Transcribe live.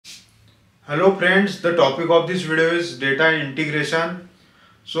Hello friends, the topic of this video is data integration.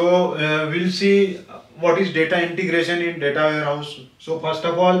 So we'll see what is data integration in data warehouse. So first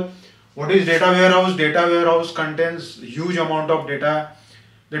of all, what is data warehouse? Data warehouse contains huge amount of data.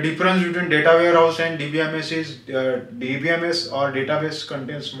 The difference between data warehouse and DBMS is DBMS or database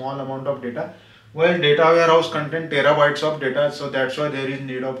contains small amount of data, while data warehouse contains terabytes of data. So that's why there is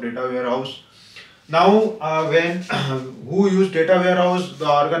need of data warehouse. Now, when who use data warehouse,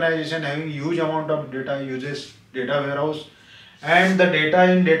 the organization having huge amount of data uses data warehouse, and the data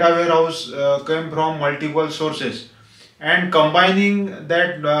in data warehouse come from multiple sources, and combining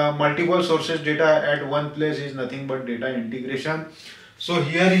that multiple sources data at one place is nothing but data integration. So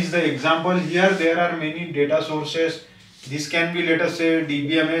here is the example. Here there are many data sources. This can be, let us say,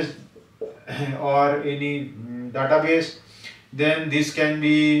 DBMS or any database. Then this can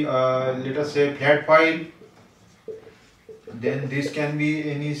be, let us say, flat file. Then this can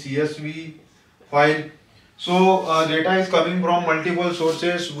be any CSV file. So data is coming from multiple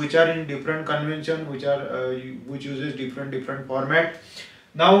sources which are in different convention, which uses different format.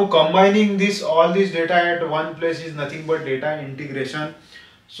 Now combining this all this data at one place is nothing but data integration.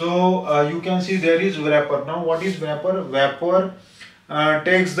 So you can see there is wrapper. Now what is wrapper? Wrapper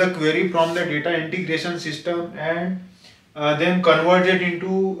takes the query from the data integration system and then convert it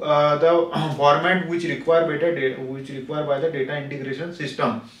into the format which required by the data integration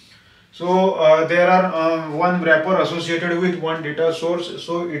system. So there are one wrapper associated with one data source,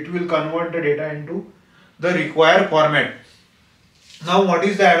 so it will convert the data into the required format. Now what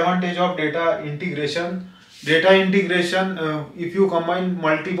is the advantage of data integration? Data integration, if you combine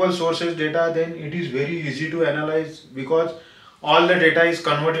multiple sources data, then it is very easy to analyze because all the data is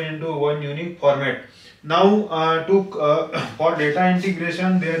converted into one unique format. Now for data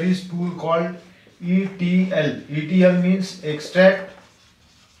integration there is tool called ETL. ETL means extract,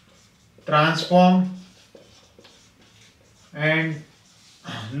 transform and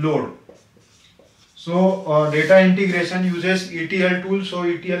load. So data integration uses ETL tool. So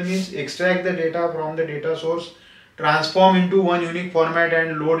ETL means extract the data from the data source, transform into one unique format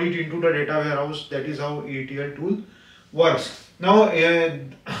and load it into the data warehouse. That is how ETL tool works. Now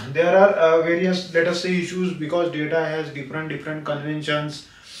there are various, let us say, issues because data has different conventions.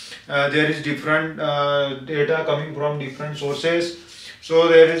 There is different data coming from different sources. So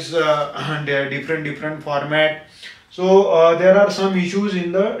there is different format. So there are some issues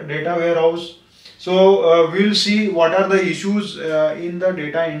in the data warehouse. So we'll see what are the issues in the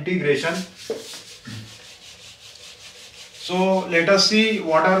data integration. So let us see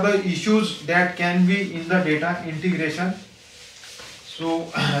what are the issues that can be in the data integration.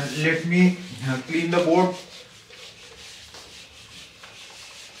 So let me clean the board.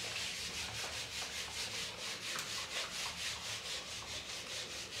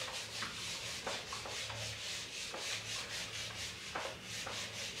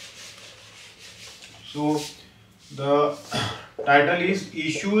 So the title is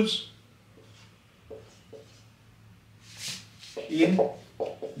Issues in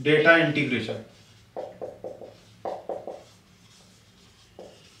Data Integration.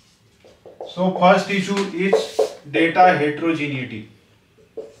 So first issue is data heterogeneity.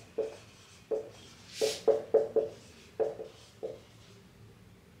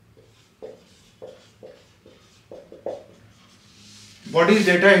 What is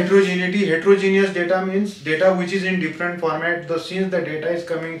data heterogeneity? Heterogeneous data means data which is in different format. Since the data is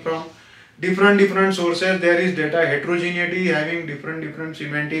coming from different sources, there is data heterogeneity having different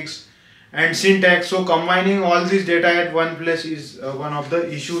semantics and syntax. So combining all this data at one place is one of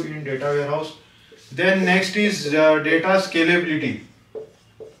the issue in data warehouse. Then next is data scalability.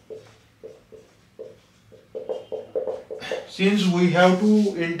 Since we have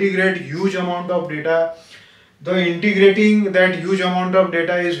to integrate huge amount of data, the integrating that huge amount of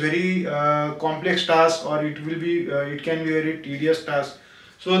data is very complex task, or it can be very tedious task.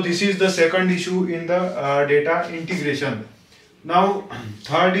 So this is the second issue in the data integration. Now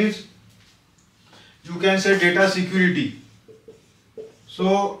third is, you can say, data security.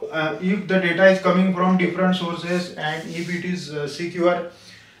 So if the data is coming from different sources and if it is secure,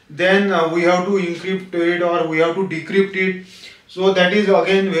 then we have to encrypt it or we have to decrypt it. So that is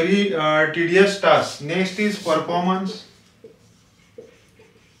again very tedious task. Next is performance.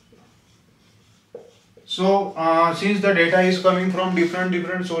 So since the data is coming from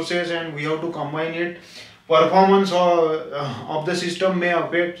different sources and we have to combine it, performance of the system may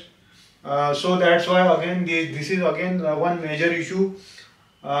affect. So that's why again this is again one major issue.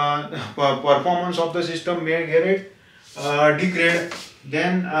 Performance of the system may get degrade.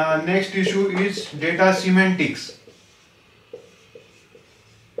 Then next issue is data semantics.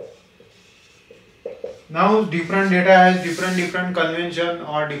 Now different data has different convention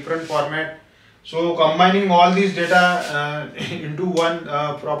or different format. So combining all these data into one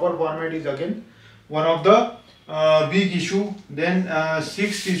proper format is again one of the big issue. Then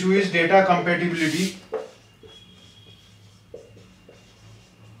sixth issue is data compatibility.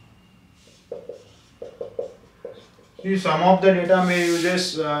 See, some of the data may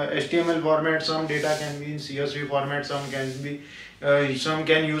uses HTML format, some data can be in CSV format, some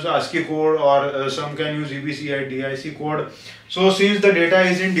can use ASCII code, or some can use EBC or DIC code. So since the data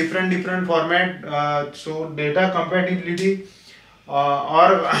is in different format, so data compatibility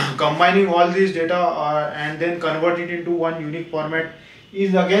or combining all these data and then convert it into one unique format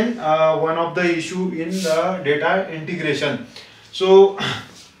is again one of the issue in the data integration. So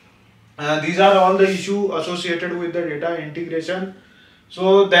these are all the issue associated with the data integration.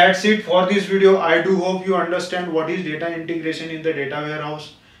 So that's it for this video. I do hope you understand what is data integration in the data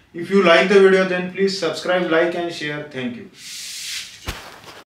warehouse. If you like the video, then please subscribe, like and share. Thank you.